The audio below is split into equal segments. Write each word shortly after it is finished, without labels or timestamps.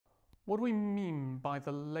What do we mean by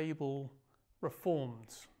the label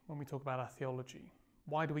Reformed when we talk about our theology?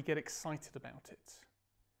 Why do we get excited about it?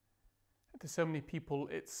 To so many people,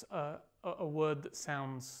 it's a word that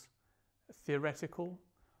sounds theoretical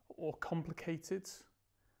or complicated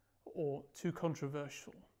or too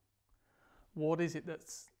controversial. What is it that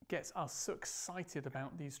gets us so excited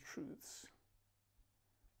about these truths?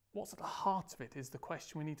 What's at the heart of it is the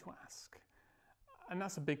question we need to ask. And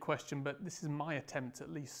that's a big question, but this is my attempt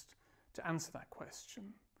at least to answer that question.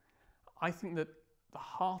 I think that the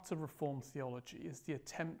heart of Reformed theology is the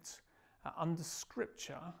attempt under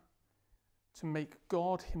Scripture to make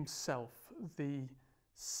God himself the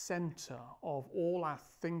centre of all our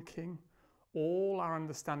thinking, all our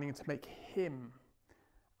understanding, and to make him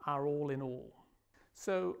our all in all.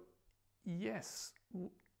 So yes,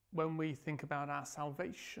 when we think about our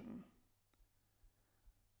salvation,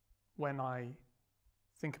 when I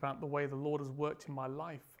think about the way the Lord has worked in my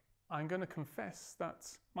life, I'm going to confess that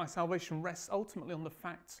my salvation rests ultimately on the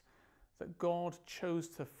fact that God chose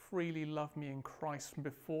to freely love me in Christ from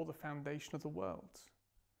before the foundation of the world.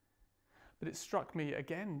 But it struck me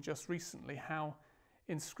again just recently how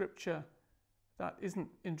in Scripture that isn't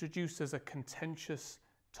introduced as a contentious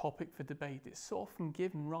topic for debate. It's so often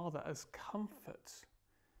given rather as comfort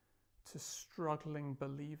to struggling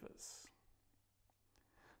believers.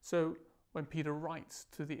 So when Peter writes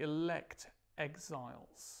to the elect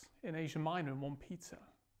exiles in Asia Minor in 1 Peter,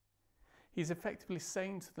 he's effectively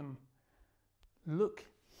saying to them, look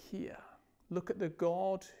here, look at the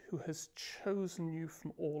God who has chosen you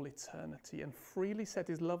from all eternity and freely set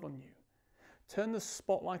his love on you. Turn the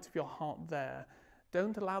spotlight of your heart there.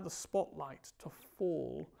 Don't allow the spotlight to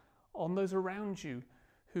fall on those around you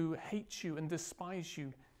who hate you and despise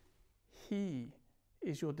you. He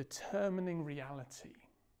is your determining reality.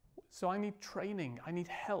 So I need training, I need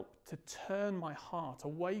help to turn my heart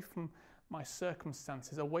away from my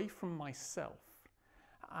circumstances, away from myself,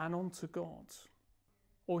 and onto God.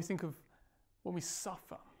 Or we think of when we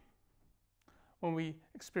suffer, when we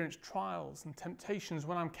experience trials and temptations,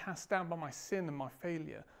 when I'm cast down by my sin and my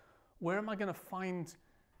failure, where am I going to find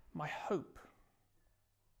my hope?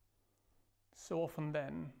 So often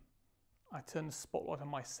then, I turn the spotlight on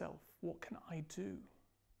myself. What can I do?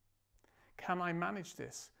 Can I manage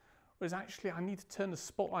this? Whereas actually I need to turn the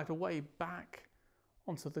spotlight away back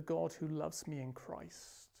onto the God who loves me in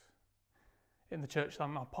Christ. In the church that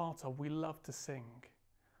I'm a part of, we love to sing,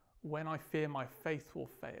 when I fear my faith will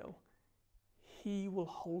fail, he will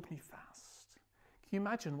hold me fast. Can you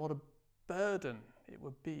imagine what a burden it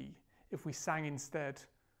would be if we sang instead,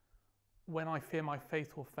 when I fear my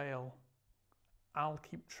faith will fail, I'll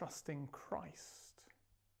keep trusting Christ.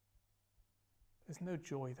 There's no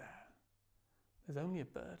joy there. There's only a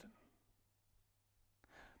burden.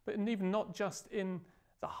 But even not just in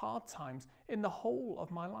the hard times, in the whole of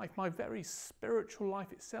my life, my very spiritual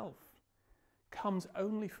life itself comes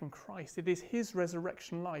only from Christ. It is his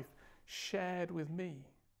resurrection life shared with me.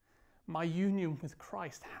 My union with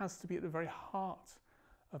Christ has to be at the very heart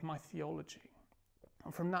of my theology.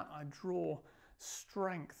 And from that I draw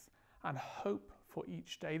strength and hope for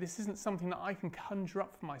each day. This isn't something that I can conjure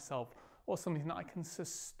up for myself or something that I can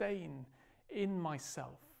sustain in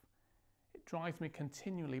myself. It drives me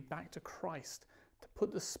continually back to Christ, to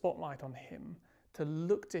put the spotlight on him, to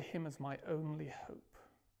look to him as my only hope.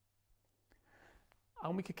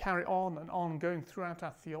 And we could carry on and on going throughout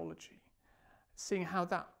our theology, seeing how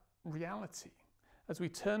that reality, as we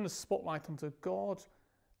turn the spotlight onto God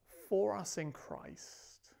for us in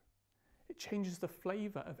Christ, it changes the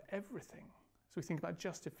flavour of everything. As we think about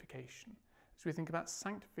justification, as we think about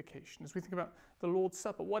sanctification, as we think about the Lord's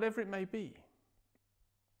Supper, whatever it may be.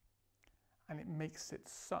 And it makes it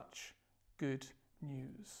such good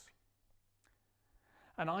news.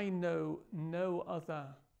 And I know no other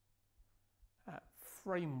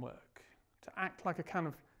framework to act like a kind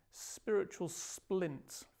of spiritual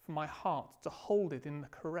splint for my heart, to hold it in the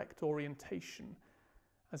correct orientation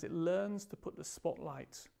as it learns to put the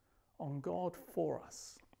spotlight on God for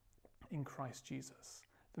us in Christ Jesus,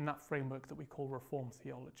 than that framework that we call Reformed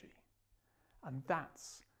theology. And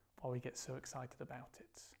that's why we get so excited about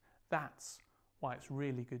it. That's why it's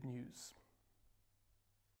really good news.